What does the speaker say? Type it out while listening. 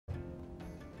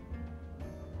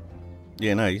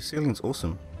Yeah, no, your ceiling's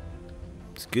awesome.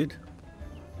 It's good.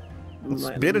 It's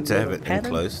Like better to have it pattern.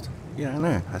 enclosed. Yeah, I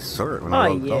know. I saw it when I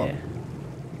logged on.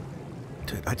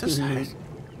 Dude, I just hate...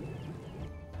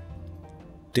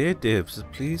 Dear devs,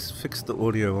 please fix the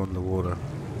audio on the water.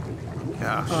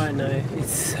 Gosh. Oh, I know.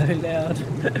 It's so loud.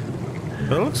 But it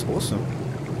looks awesome.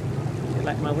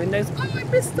 Like my windows. Oh, I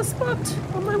missed the spot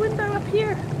on my window up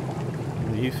here.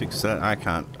 You fix that. I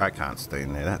can't stay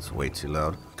in there. That's way too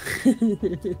loud.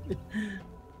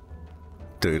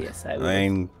 Dude, Yes, I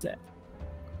ain't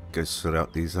go sort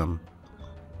out these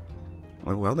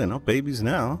well, they're not babies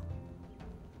now.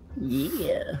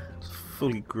 Yeah. It's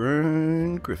fully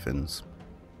grown griffins.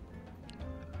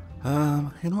 You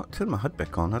know what? Turn my HUD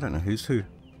back on. I don't know who's who.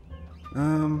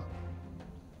 I'm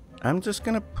just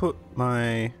gonna put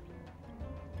my...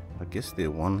 I guess they're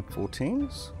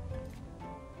 114s?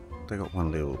 They got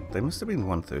one little... They must have been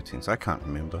 113s. I can't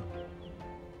remember.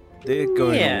 They're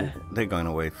going... They're going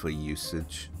away for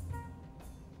usage.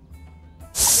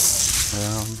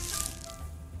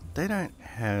 They don't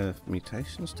have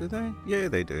mutations, do they? Yeah,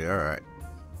 they do. Alright.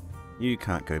 You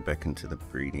can't go back into the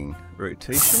breeding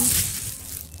rotation.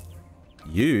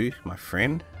 You, my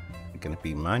friend, are going to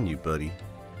be my new buddy.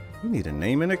 You need a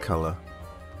name and a colour.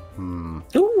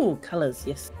 Ooh, colours,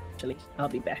 yes. Actually, I'll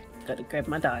be back. Gotta grab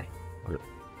my die.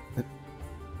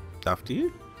 After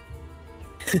you?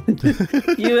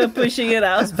 You were pushing it,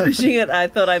 I was pushing it. I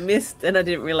thought I missed and I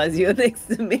didn't realise you were next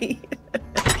to me.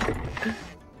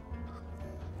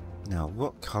 Now,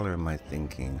 what colour am I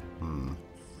thinking?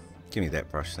 Give me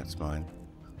that brush, that's mine.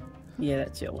 Yeah,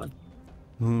 that's your one.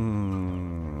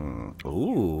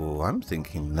 Ooh, I'm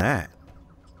thinking that.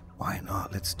 Why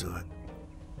not? Let's do it.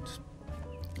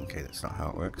 Okay, that's not how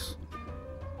it works.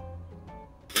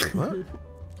 What?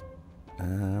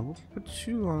 We'll put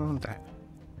you on that.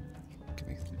 Give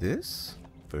me this.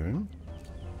 Boom.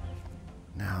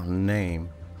 Now, name.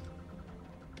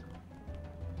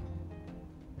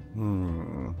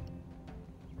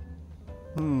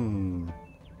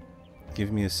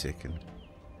 Give me a second.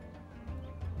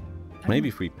 Maybe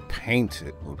if we paint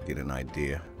it, we'll get an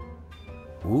idea.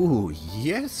 Ooh,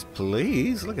 yes,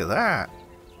 please. Look at that.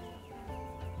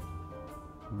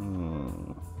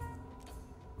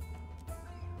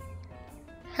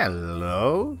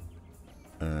 Hello.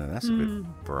 That's a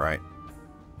bit bright.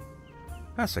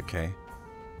 That's okay.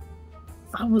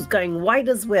 I was going white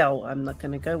as well. I'm not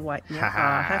going to go white now.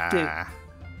 I have to.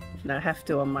 No, I have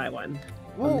to on my one.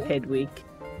 On Hedwig.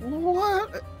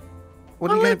 What?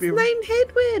 What are you going to be? Named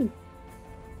Hedwig.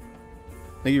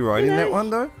 Are you riding that one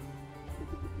though?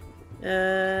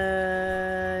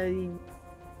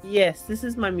 Yes, this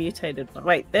is my mutated one.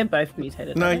 Wait, they're both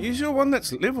mutated. No, use your one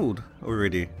that's leveled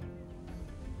already.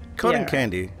 Cotton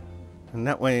candy. And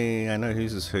that way I know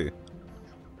whose is who.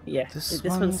 Yeah, this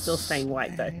one's still staying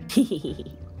white though.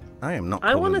 I am not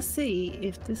I want to see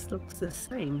if this looks the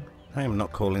same. I am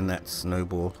not calling that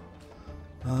Snowball.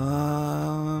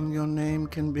 Your name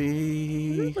can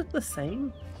be... Does it look the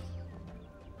same?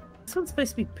 This one's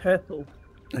supposed to be purple.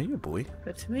 Are you a boy?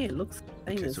 But to me it looks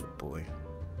the same Okay, as... a boy.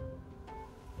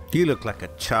 You look like a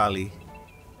Charlie.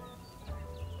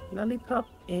 Lollipop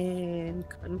and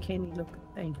cotton candy look the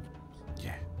same.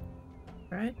 Yeah.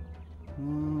 Right?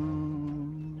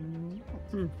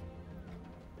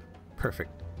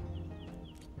 Perfect.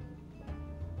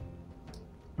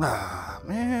 Ah,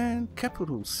 man.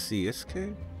 Capital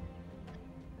CSK.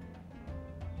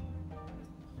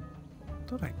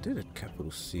 Thought I did it,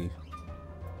 capital C.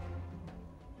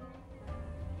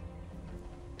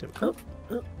 Oh.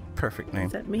 Perfect name.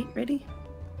 Is that meat ready?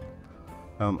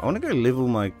 I want to go level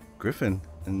my griffin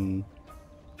and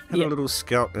have a little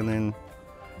scout, and then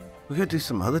we're going to do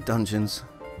some other dungeons.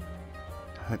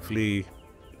 Hopefully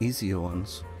easier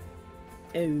ones.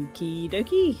 Okie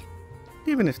dokie.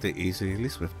 Even if they're easy, at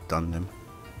least we've done them.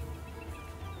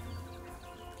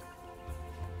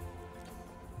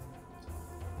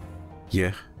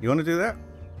 Yeah, you want to do that?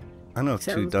 I know of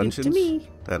two dungeons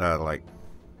that are like,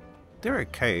 they're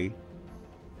okay,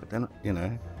 but they're not, you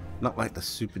know, not like the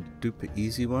super duper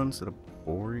easy ones that are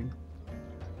boring.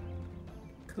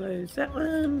 Close that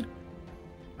one.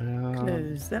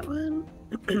 Close that one.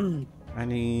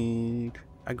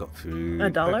 I got food.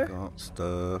 $1? I got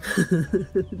stuff.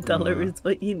 $1 is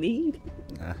what you need.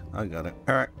 Nah, I got it.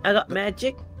 Alright. I got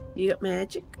magic. You got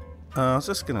magic? I was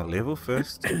just gonna level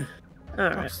first.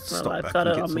 Alright, well I've got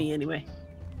it on me anyway.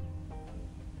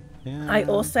 Yeah. I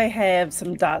also have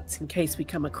some darts in case we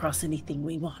come across anything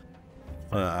we want.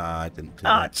 I didn't do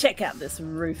that. Check out this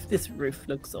roof. This roof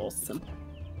looks awesome.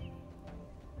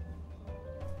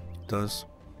 It does.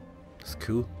 It's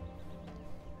cool.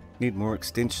 Need more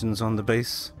extensions on the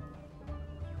base.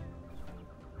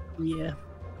 Yeah.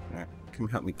 Alright, can you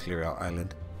help me clear our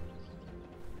island?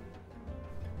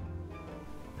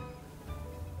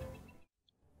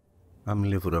 I'm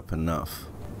leveled up enough.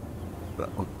 But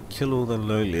I'll kill all the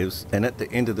low lives, and at the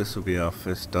end of this will be our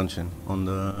first dungeon on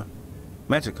the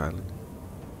Magic Island.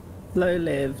 Low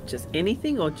live, just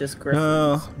anything or just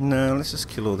griffins? No, let's just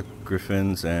kill all the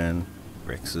griffins and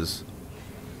rexes.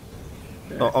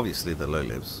 Right. Oh, obviously the low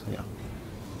lives, yeah.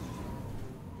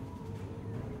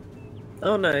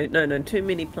 Oh no, too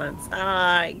many plants.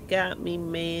 Ah, it got me,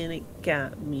 man, it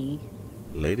got me.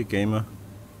 Later, gamer.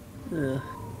 Ugh,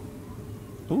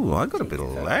 Ooh, I got a bit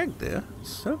of lag there.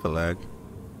 Server lag.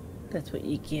 that's what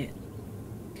you get.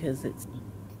 Because it's...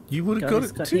 You would have God, got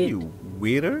it's it got too, head. you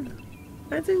weirdo.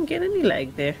 I didn't get any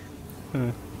lag there.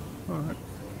 Alright.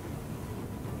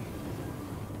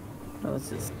 I was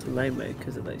just slow-mo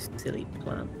because of those silly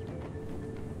plants.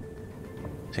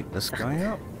 Take this guy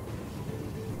out.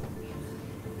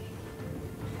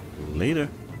 Later.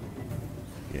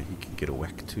 Yeah, he can get a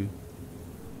whack too.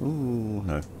 Ooh,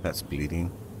 no, that's bleeding.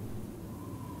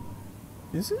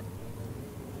 Is it?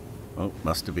 Oh,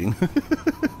 must have been.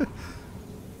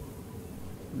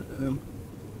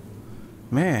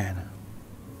 Man.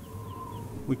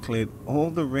 We cleared all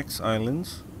the Rex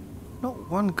Islands. Not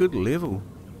one good level.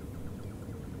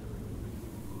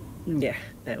 Yeah,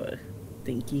 they were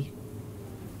stinky.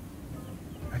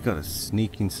 I got a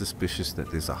sneaking suspicious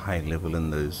that there's a high level in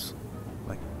those,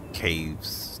 like,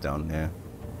 caves down there.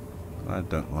 I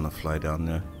don't want to fly down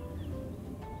there.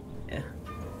 Yeah.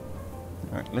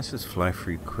 Alright, let's just fly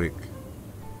free quick.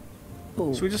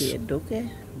 Oh, Should we just...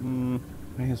 okay.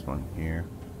 Here's one here.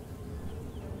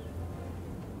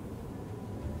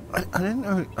 I don't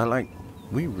know,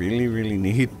 we really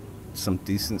need some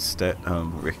decent stat,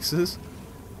 Rexes.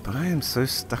 But I am so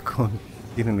stuck on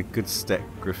getting a good stat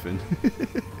Griffin.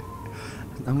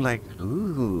 I'm like,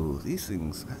 ooh, these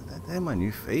things, they're my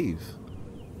new fave.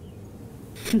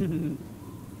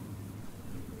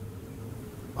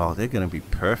 Oh, they're going to be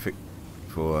perfect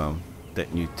for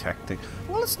that new tactic.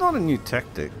 Well, it's not a new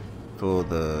tactic for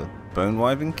the Bone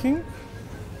Wyvern King.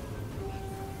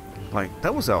 Like,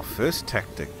 that was our first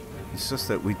tactic. It's just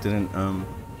that we didn't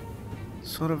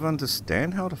sort of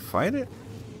understand how to fight it.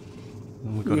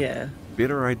 And we got a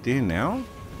better idea now,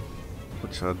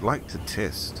 which I'd like to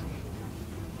test.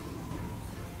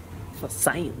 For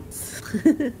science.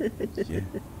 Yeah,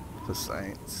 for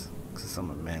science. Because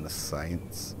I'm a man of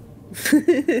science.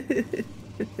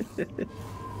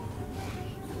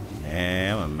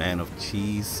 Yeah, I'm a man of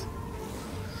cheese.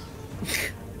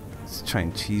 Let's try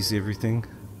and cheese everything.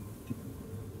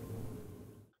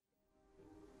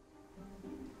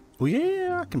 Oh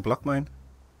yeah, I can block mine.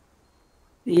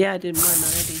 Yeah, I did mine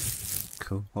already.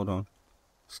 Cool, hold on.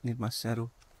 Just need my saddle.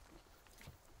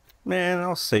 Man, I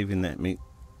was saving that meat.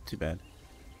 Too bad.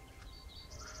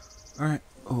 Alright.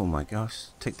 Oh my gosh.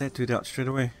 Take that dude out straight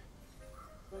away.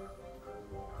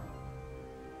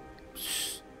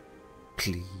 Shh.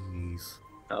 Please.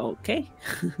 Okay.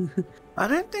 I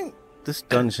don't think this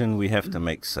dungeon we have to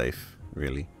make safe,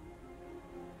 really.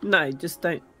 No, just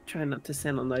don't try not to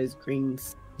stand on those green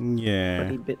Yeah.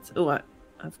 body bits. Oh,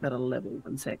 I've got a level.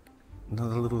 1 sec.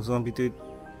 Another little zombie dude.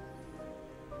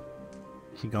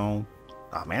 He gone.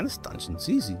 Oh man, this dungeon's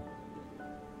easy.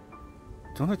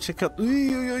 Do you want to check out?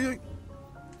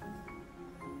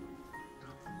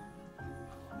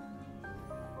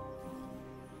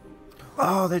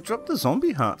 Oh, they dropped the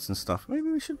zombie hearts and stuff. Maybe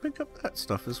we should pick up that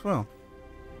stuff as well.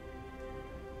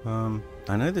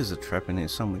 I know there's a trap in here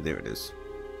somewhere. There it is.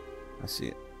 I see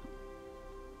it.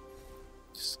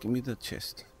 Just give me the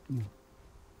chest.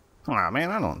 Oh man,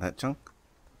 I don't want that junk.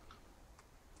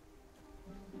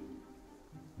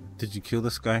 Did you kill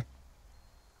this guy?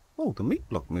 Oh, the meat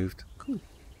block moved. Cool.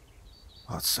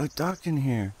 Oh, it's so dark in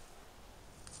here.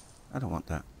 I don't want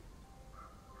that.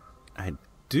 I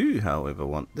do, however,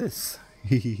 want this.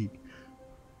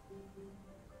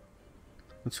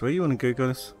 Which way you want to go,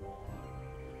 guys?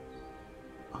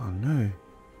 Oh no.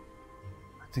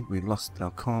 I think we lost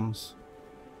our comms.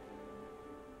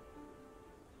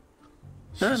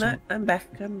 No, I'm back.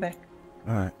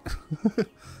 Alright.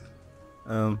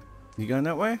 You going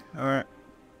that way? Alright.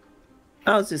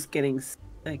 I was just getting...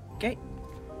 Okay.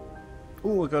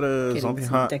 Oh, I got a zombie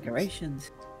some heart.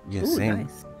 decorations. Yeah, Ooh, same.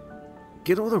 nice.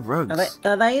 Get all the rugs.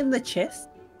 Are they in the chest?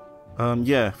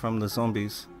 Yeah, from the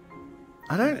zombies.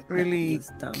 I don't really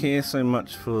care so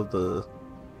much for the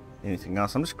anything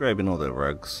else. I'm just grabbing all the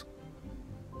rugs.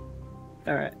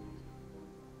 Alright.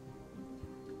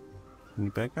 Any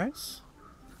bad guys?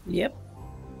 Yep.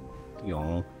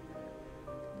 Yo.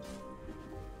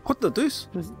 What the deuce?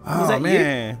 Was Oh that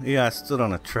man, yeah, I stood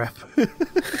on a trap. you?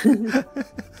 I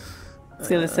was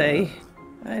gonna say,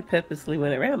 I purposely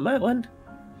went around my one.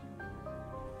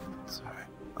 It's alright.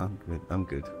 I'm good. I'm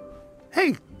good.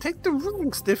 Hey, take the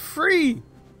rugs. They're free.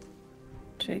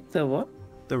 Check the what?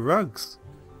 The rugs.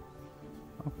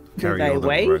 I'll Do carry they all the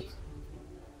weigh? rugs.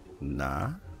 Nah.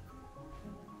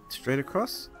 Straight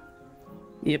across?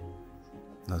 Yep.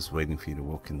 I was waiting for you to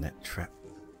walk in that trap.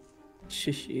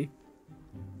 Shush you.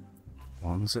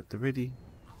 One's at the ready.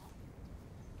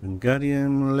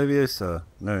 Wingardium Leviosa.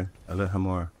 No,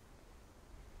 Alohomora.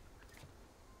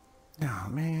 Oh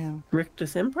man.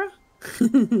 Rictus Emperor?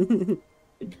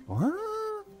 What?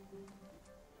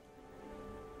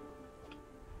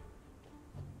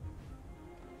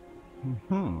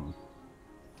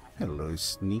 Hello,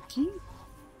 Sneaky.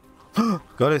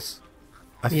 Goddess,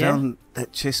 I found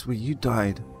that chest where you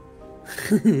died.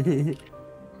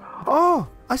 Oh,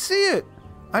 I see it.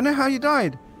 I know how you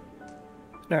died.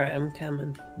 Alright, I'm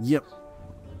coming. Yep.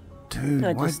 Dude,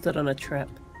 I why, just stood on a trap.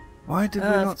 why did we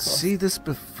Of not course. see this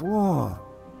before?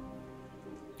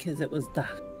 Because it was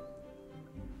dark.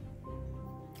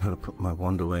 Gotta put my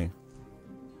wand away.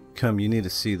 Come, you need to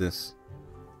see this.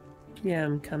 Yeah,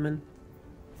 I'm coming.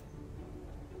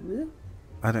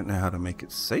 I don't know how to make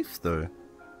it safe though.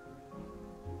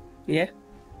 Yeah?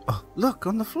 Oh, look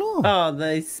on the floor. Oh,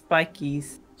 those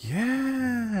spikies.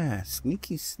 Yeah,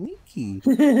 sneaky, sneaky.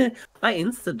 I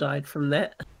insta-died from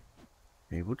that.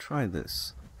 Okay, we'll try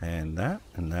this. And that,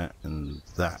 and that, and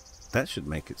that. That should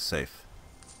make it safe.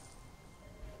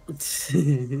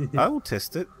 I will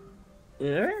test it.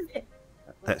 Alright.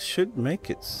 That should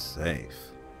make it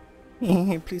safe.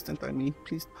 Please don't die me,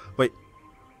 please. Wait.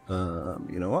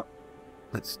 You know what?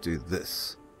 Let's do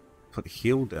this. Put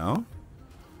heal down,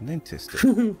 and then test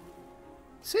it.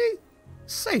 See?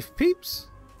 Safe, peeps.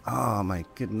 Oh my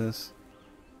goodness.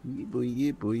 Yeah boy,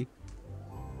 yeah boy.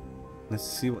 Let's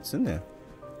see what's in there.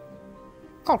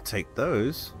 I'll take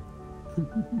those.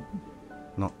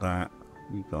 Not that.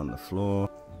 You go on the floor.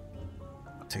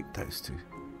 I'll take those two.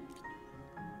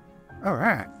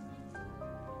 Alright.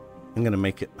 I'm gonna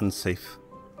make it unsafe.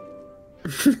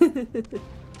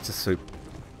 Just so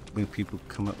when people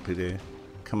come up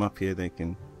here, they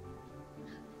can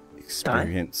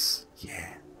experience.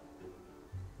 Yeah.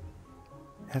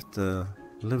 Have to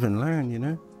live and learn, you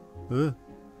know?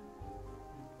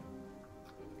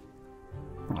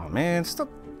 Oh man, stop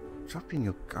dropping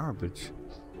your garbage.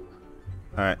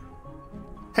 Alright.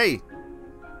 Hey!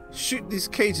 Shoot these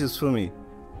cages for me.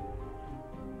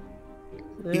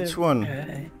 Each one.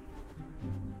 Okay.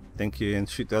 Thank you, and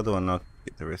shoot the other one, I'll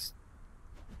get the rest.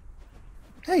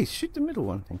 Hey, shoot the middle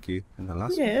one, thank you. And the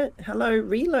last one. Yeah, hello,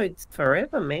 reloads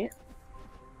forever, man.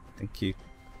 Thank you.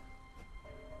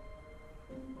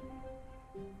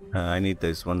 I need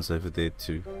those ones over there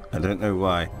too. I don't know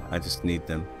why, I just need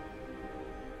them.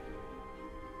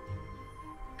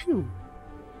 Pew.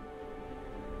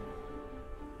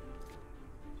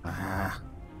 Ah,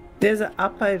 There's an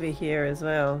up over here as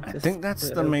well. I just think that's so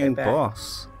the it'll go main back.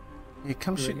 boss. Yeah,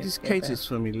 come Yeah, shoot yeah, these go cages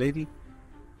for me, lady.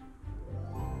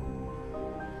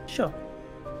 Sure.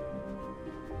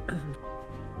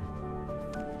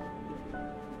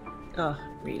 Oh,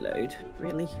 reload.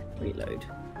 Really? Reload.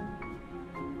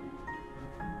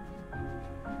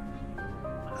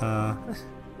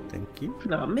 Thank you.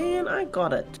 No, man, I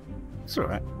got it. It's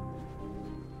alright.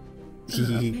 Oh,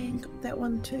 man, got that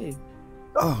one too.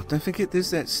 Oh, don't forget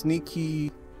there's that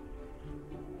sneaky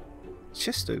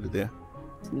chest over there.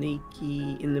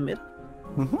 Sneaky in the middle.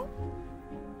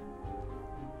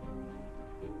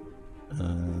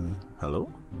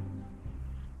 Hello?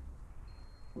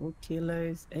 4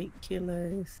 kilos, 8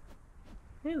 kilos.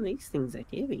 Man, these things are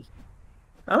heavy.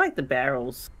 I like the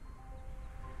barrels.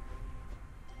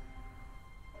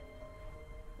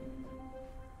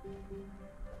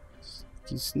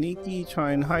 You sneaky,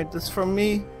 try and hide this from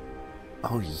me.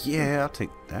 Oh yeah, I'll take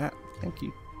that. Thank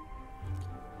you.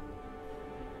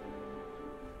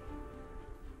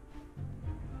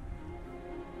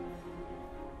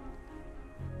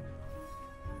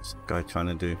 What's the guy trying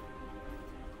to do?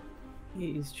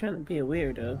 He's trying to be a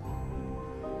weirdo.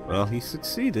 Well, he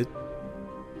succeeded.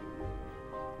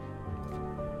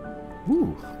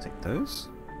 Ooh, I'll take those.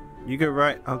 You go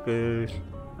right, I'll go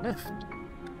left.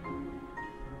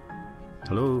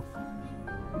 Hello.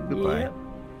 Goodbye. Yep.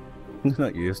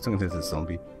 Not you, I was talking to the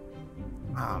zombie.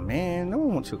 Ah man, no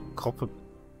one wants your copper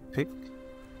pick.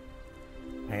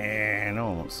 Man, no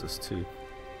one wants this too.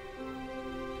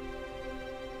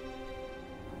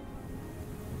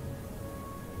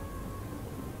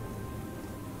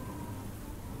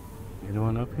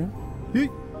 Anyone up here? Hey.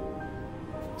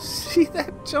 See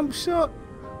that jump shot?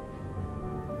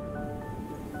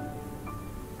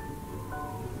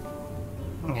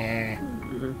 Yeah.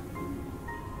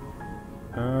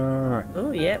 Alright.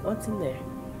 Oh, yeah, what's in there?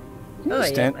 Can you Oh,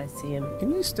 stand? yeah, I see him.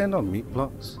 Can you stand on meat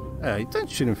blocks? Hey, don't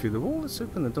shoot him through the wall. Let's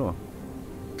open the door.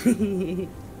 There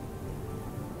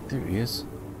he is.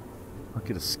 I'll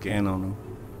get a scan on him.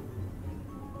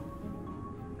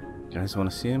 You guys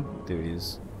want to see him? There he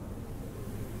is.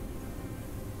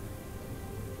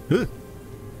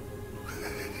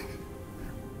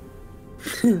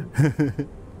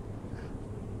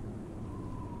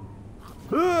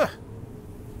 Huh.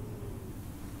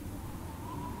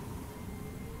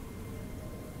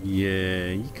 Yeah,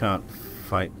 you can't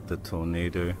fight the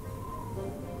tornado.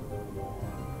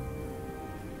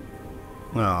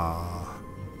 Ah,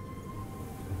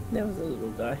 There was a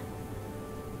little guy.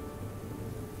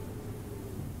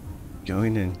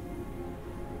 going in.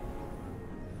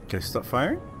 Okay, stop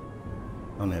firing.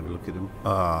 I'll never look at him.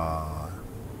 Ah,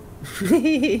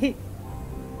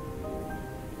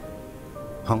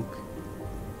 punk.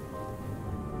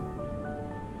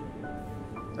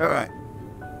 All right.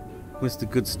 Where's the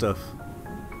good stuff?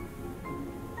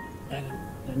 I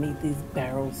need these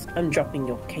barrels. I'm dropping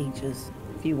your cages.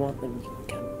 If you want them, you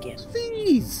can come get them.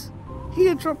 Please.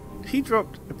 He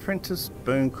dropped apprentice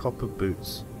bone copper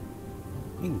boots.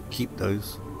 You can keep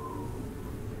those.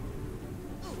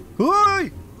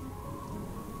 Oi!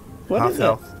 What Half is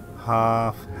health.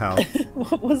 Half health. it?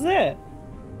 What was that?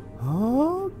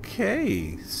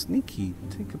 Okay. Sneaky.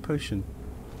 Take a potion.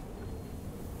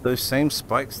 Those same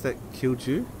spikes that killed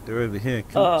you, they're over here.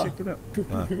 Come check it out.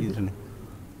 Oh, you didn't.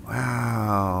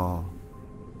 Wow.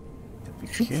 Be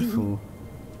careful.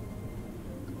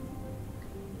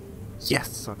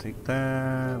 Yes, I'll take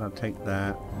that. I'll take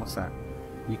that. What's that?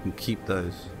 You can keep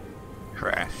those.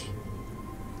 Crash.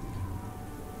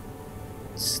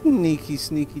 Sneaky,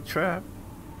 sneaky trap.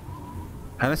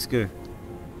 Ah, let's go.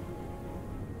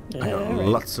 I got Alright.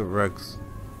 lots of rugs.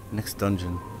 Next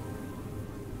dungeon.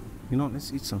 You know what?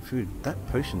 Let's eat some food. That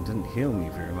potion didn't heal me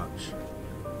very much.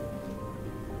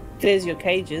 There's your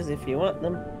cages if you want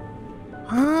them.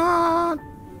 Ah!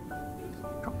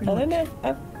 I don't know.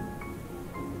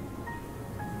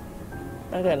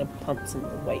 I gotta pump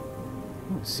some weight.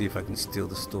 Let's see if I can steal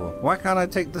the store. Why can't I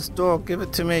take this door? Give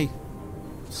it to me.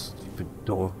 Stupid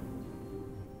door.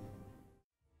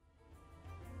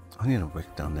 I need to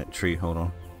whack down that tree. Hold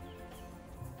on.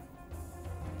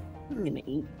 I'm gonna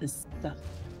eat this stuff.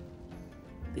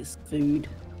 This food.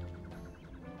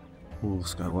 Oh,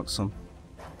 Sky wants some.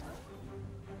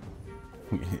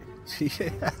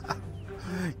 Yeah.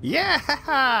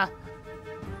 Yeah!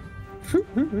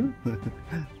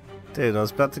 Dude, I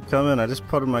was about to come in. I just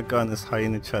potted my gun. This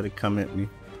hyena tried to come at me.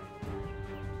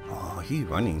 Oh, he's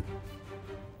running.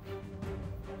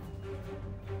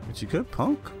 Where'd you go,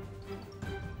 punk?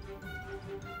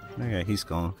 Okay, he's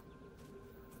gone.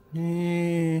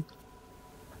 Yeah.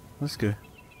 Let's go.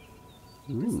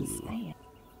 Ooh.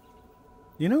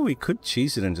 You know, we could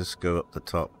cheese it and just go up the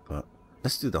top, but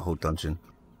let's do the whole dungeon.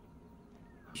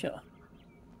 Sure.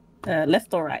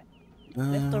 Left or right?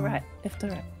 Left or right? Left or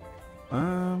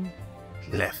right?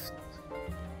 Left.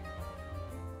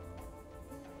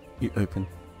 You open.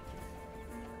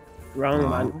 Wrong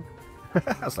one.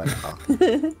 I was like,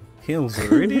 oh. Heals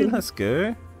already? Let's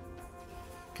go.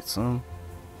 Get some.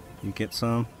 You get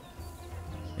some.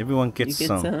 Everyone gets You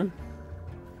get some. You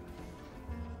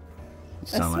I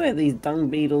sound swear like, these dung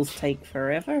beetles take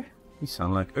forever. you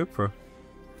sound like Oprah.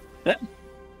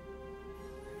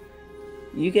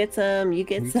 You get some. You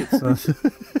get You some. get some.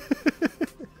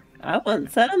 I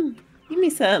want some. Give me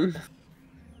some.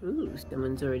 Ooh,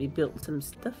 someone's already built some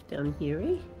stuff down here,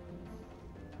 eh?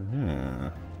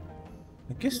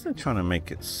 I guess they're trying to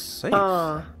make it safe.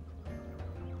 Ah,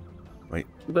 Wait,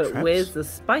 but traps? where's the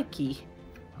spiky?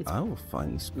 It's, I will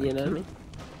find this. you know what I mean?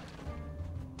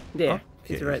 There.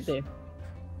 It's Okay. right there.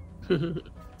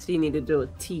 So you need to do a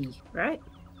T, right?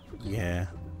 Yeah,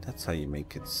 that's how you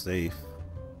make it safe.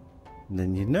 And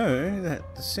then you know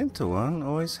that the center one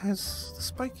always has the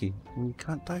spiky, and you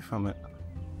can't die from it.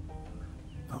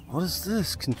 But what is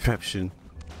this contraption?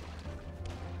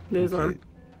 There's Okay.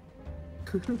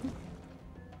 one.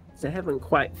 So I haven't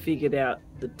quite figured out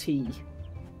the T.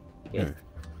 Yeah. No.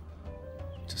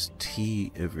 Just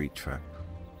T every trap.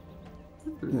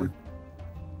 Hmm.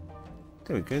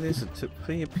 There we go, there's a tip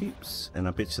for your peeps. And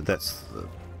I bet you that's the...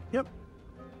 Yep.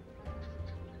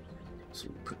 So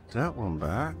put that one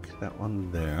back, that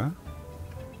one there.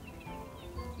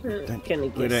 Can I We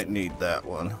guess? don't need that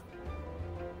one.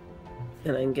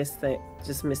 And I guess they're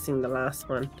just missing the last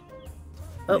one.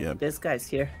 Oh, Yep. this guy's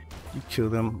here. You kill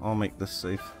them, I'll make this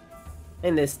safe.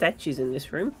 And there's statues in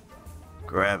this room.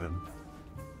 Grab him.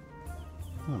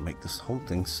 I'm gonna make this whole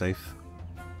thing safe.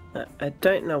 I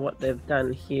don't know what they've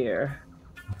done here.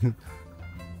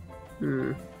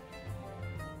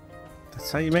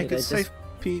 That's how you make Did it I safe,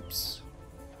 peeps.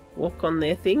 Walk on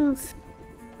their things?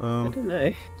 I don't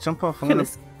know. Jump off. I'm gonna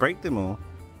break them all.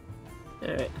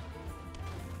 Alright.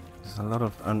 There's a lot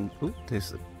of Oop,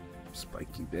 there's a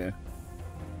spiky there.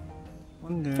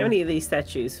 One there. How many of these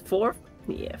statues? 4?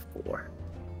 Yeah, 4.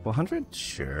 400?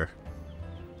 Sure.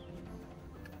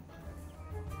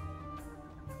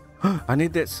 I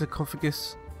need that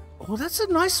sarcophagus. Oh, that's a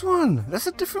nice one. That's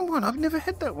a different one. I've never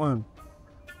had that one.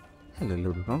 Hello,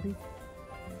 little zombie.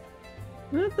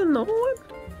 That's another one?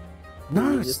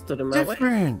 No, You it's just stood in my way.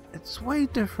 different. It's way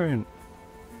different.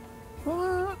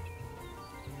 What?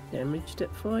 Damaged it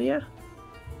for you.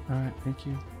 Alright, thank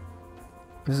you.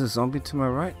 There's a zombie to my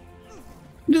right.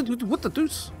 What the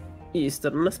deuce? You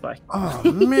stood on the spike. Oh,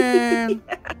 man.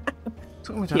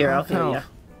 Took me to Here, I'll half heal you. health.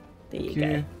 There you Thank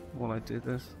you. go. While I do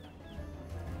this.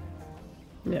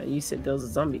 No, you said there was a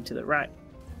zombie to the right.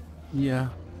 Yeah.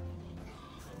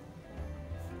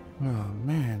 Oh,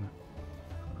 man.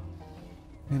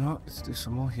 You know what? Let's do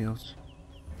some more heals.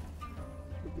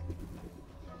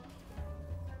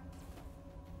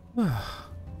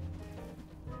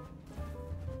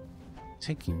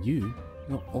 Taking you?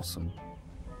 You're awesome.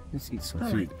 Let's eat some I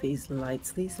food. like these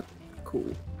lights. These are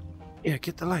cool. Yeah,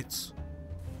 get the lights.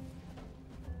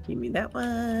 Give me that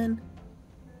one.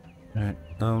 Alright,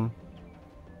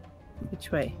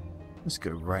 Which way? let's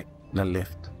go right, no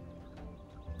left.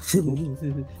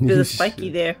 There's a spiky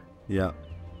there. Yeah.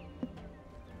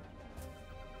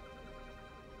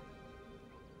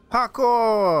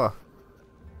 Parkour!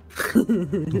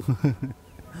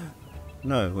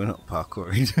 No, we're not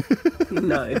parkouring.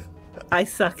 No, I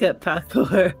suck at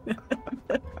parkour.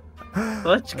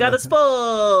 What you got a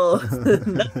spoil?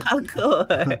 The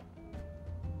parkour.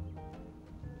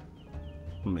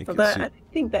 Make Although it I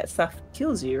think that stuff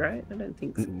kills you, right? I don't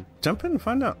think so. Jump in and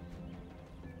find out.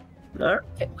 No.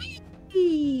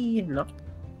 Whee! No. I'm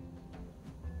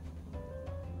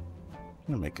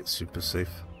gonna make it super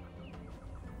safe.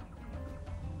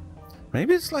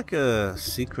 Maybe it's like a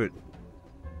secret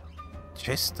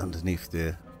chest underneath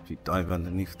there. If you dive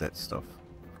underneath that stuff.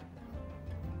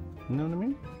 You know what I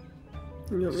mean?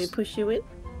 You want me to push you in?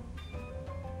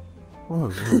 Whoa,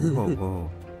 whoa, whoa,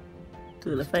 whoa. Do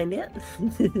you want to find out?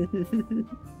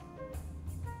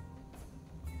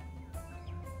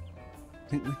 I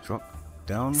think we drop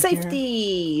down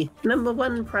Safety! Number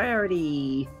 1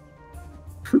 priority.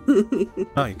 Here.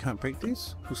 Oh, you can't break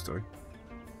these? Cool story.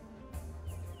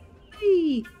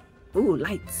 Whee! Ooh,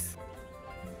 lights.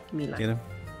 Give me lights. Get him.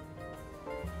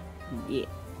 Yeah.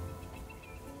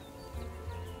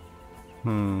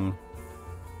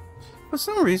 For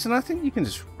some reason, I think you can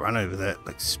just run over that,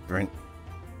 like sprint.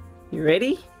 You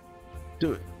ready?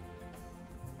 Do it.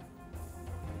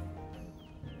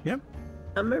 Yep.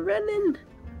 I'm a running.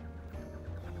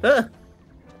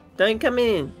 Don't come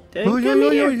in. Don't Oh, come yo, in.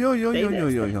 yo, yo, yo, Stay yo, there,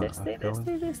 yo, yo, stay yo. there, stay there,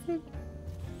 stay there, stay there.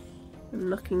 I'm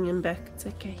knocking him back. It's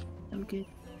okay. I'm good.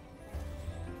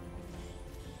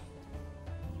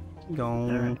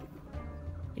 Gone. Alright.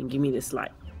 And give me this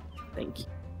light. Thank you.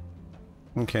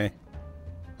 Okay.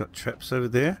 Got traps over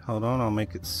there. Hold on, I'll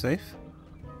make it safe.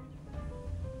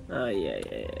 Oh,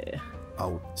 yeah.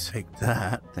 I'll take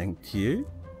that. Thank you.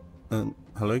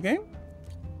 Hello, game?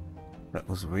 That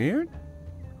was weird.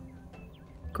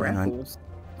 Grapples.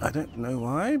 I don't know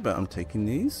why, but I'm taking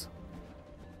these.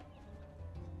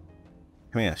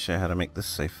 Come here, show you how to make this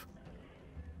safe.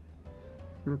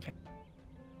 Okay.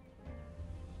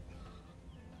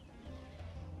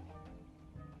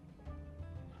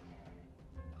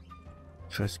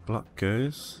 First block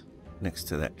goes next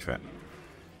to that trap.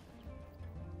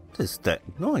 What is that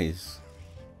noise?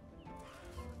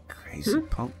 Crazy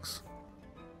punks.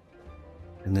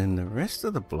 And then the rest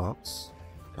of the blocks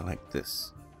go like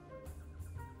this.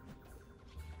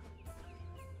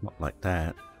 Not like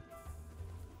that.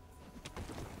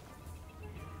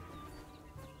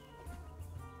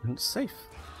 And it's safe.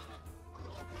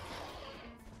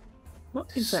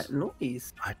 What is that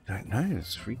noise? I don't know,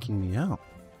 it's freaking me out.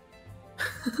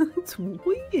 It's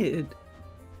weird.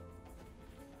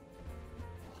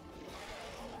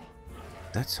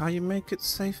 That's how you make it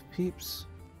safe, peeps.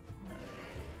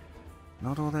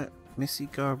 Not all that messy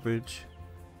garbage.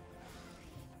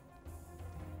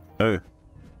 Oh,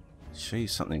 show you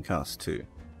something else too.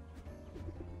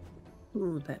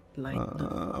 Ooh, that light.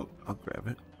 I'll grab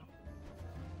it.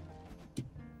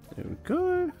 There we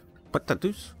go. What the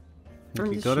deuce? I'm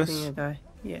You just got shooting us? a guy.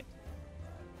 Yeah.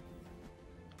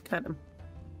 Cut him.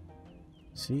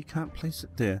 So you can't place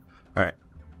it there. Alright.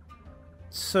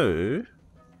 So,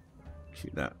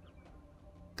 keep that.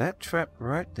 That trap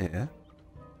right there.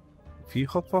 If you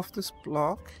hop off this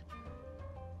block,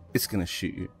 it's going to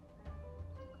shoot you.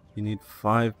 You need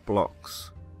 5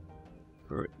 blocks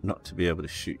for it not to be able to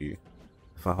shoot you.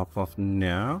 If I hop off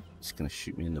now, it's going to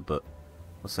shoot me in the butt.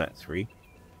 What's that? 3,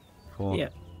 4,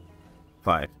 Yep.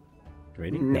 5.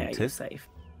 Ready? Now you're safe.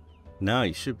 Now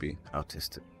you should be. I'll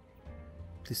test it.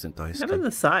 Please don't die. How about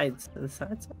the sides? Are the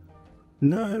sides?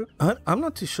 No, I'm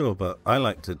not too sure, but I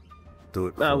like to do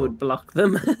it. I would block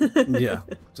them. Yeah,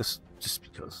 just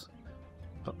because.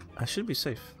 But I should be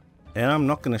safe. And I'm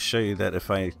not going to show you that if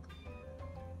I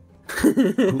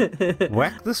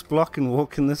whack this block and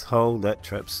walk in this hole, that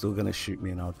trap's still going to shoot me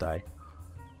and I'll die.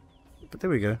 But there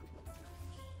we go.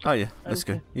 Oh yeah, let's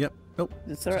go. Yep. Nope.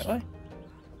 Is the right way?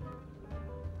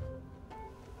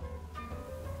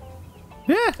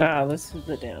 Yeah. Ah, let's put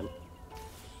it down.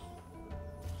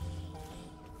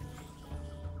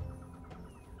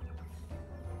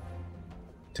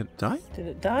 Did it die? Did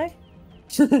it die?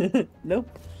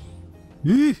 Nope.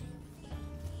 Yeah.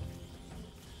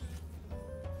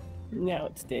 Now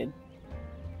it's dead.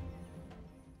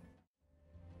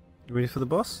 You ready for the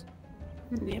boss?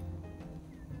 Yep.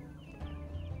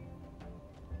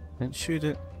 Don't shoot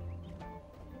it.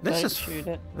 Don't shoot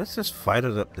it. Let's just fight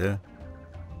it up there.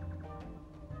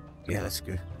 Yeah, let's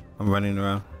go. I'm running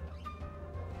around.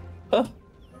 Oh,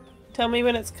 tell me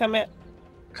when it's come out.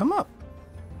 Come up.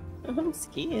 Oh, I'm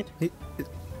scared.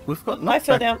 We've got I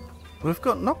fell knockback. down. We've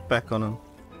got knockback on him.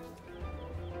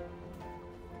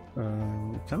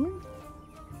 Coming?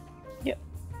 Yep.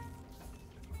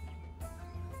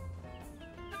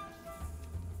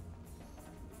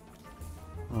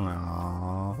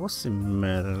 Aww, what's the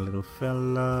matter, little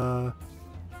fella?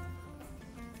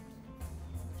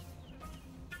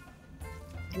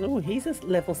 Oh, he's a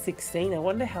level 16. I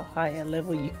wonder how high a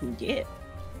level you can get.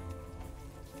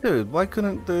 Dude, why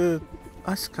couldn't the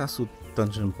Ice Castle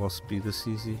dungeon boss be this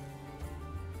easy?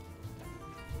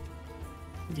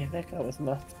 Yeah, that guy was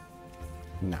nuts.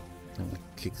 No, I'm gonna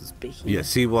kick his... Speaking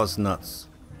Yes, he was nuts.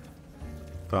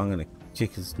 But I'm gonna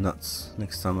kick his nuts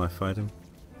next time I fight him.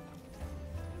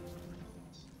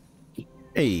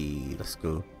 Hey, let's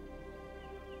go.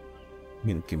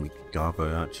 You're gonna give me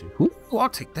Garbo, aren't you? Ooh, I'll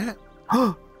take that.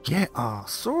 Oh, yeah. Ah,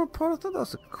 sauropod. I thought that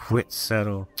was a quit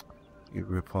saddle. You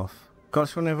rip off.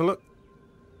 Gosh, wanna have a look?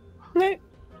 No.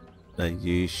 Are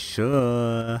you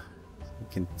sure? You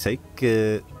can take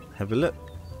it. Have a look.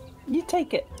 You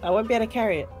take it. I won't be able to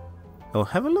carry it. Oh,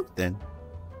 have a look then.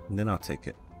 And then I'll take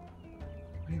it.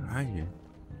 Where are you?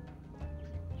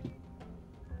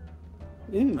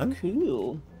 Ooh, Oh.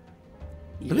 cool.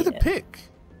 Look at the pick.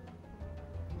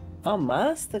 Oh,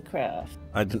 Mastercraft.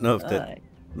 I don't know if that Right.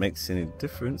 makes any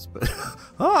difference, but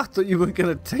oh, I thought you weren't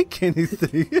gonna take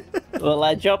anything. Well,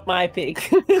 I dropped my pick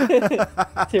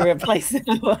to replace that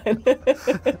one.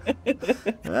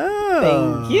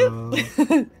 Oh. Thank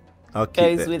you. I'll keep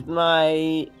Goes that. with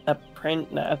my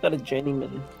apprentice. No, I've got a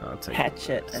journeyman I'll take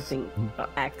hatchet, it. I think. Or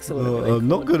axe or Oh, whatever I'm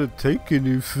not they gonna take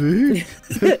anything.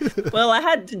 call it. Well, I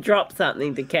had to drop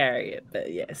something to carry it,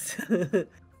 but yes.